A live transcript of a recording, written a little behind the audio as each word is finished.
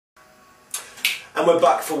And we're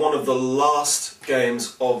back for one of the last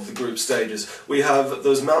games of the group stages. We have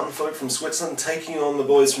those mountain folk from Switzerland taking on the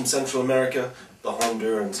boys from Central America, the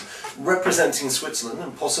Hondurans. Representing Switzerland,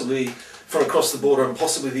 and possibly from across the border, and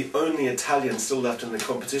possibly the only Italian still left in the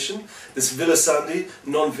competition, this Villa Sandy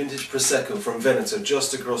non-vintage Prosecco from Veneto,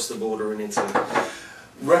 just across the border in Italy.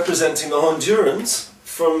 Representing the Hondurans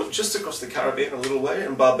from just across the Caribbean a little way,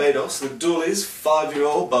 in Barbados, the Doolies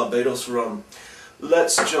 5-year-old Barbados rum.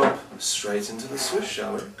 Let's jump straight into the Swiss,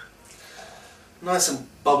 shall we? Nice and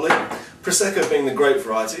bubbly. Prosecco being the grape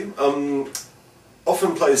variety,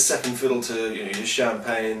 often plays second fiddle to your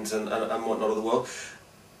champagnes and whatnot of the world.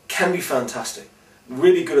 Can be fantastic.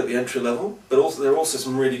 Really good at the entry level, but also there are also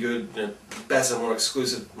some really good, better, more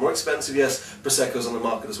exclusive, more expensive, yes, Proseccos on the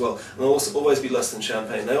market as well. And they'll also always be less than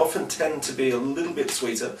champagne. They often tend to be a little bit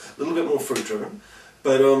sweeter, a little bit more fruit driven,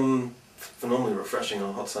 but phenomenally refreshing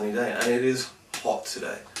on a hot sunny day, and it is hot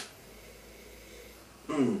today.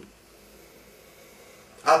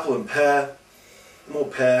 Apple and pear, more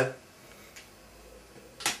pear.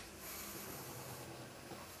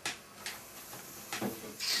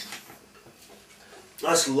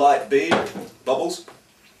 Nice light bead, bubbles.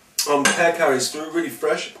 Pear carries through, really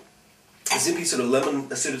fresh. Zippy sort of lemon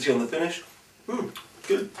acidity on the finish.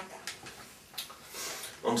 Good.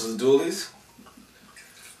 Onto the Doolies.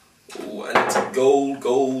 Ooh, and it's gold,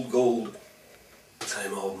 gold, gold.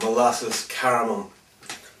 Same old molasses, caramel.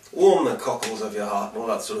 Warm the cockles of your heart and all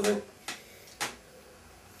that sort of thing.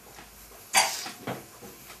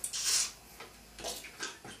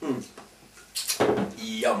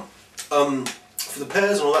 Yum. For the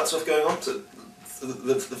pears and all that stuff going on, so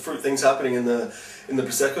the fruit things happening in the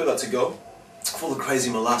Prosecco, that's a go. For the crazy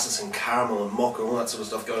molasses and caramel and mocha and all that sort of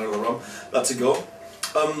stuff going on in the rum, that's a go.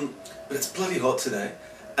 But it's bloody hot today,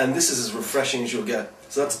 and this is as refreshing as you'll get.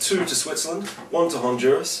 So that's 2 to Switzerland, 1 to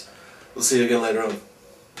Honduras. We'll see you again later on.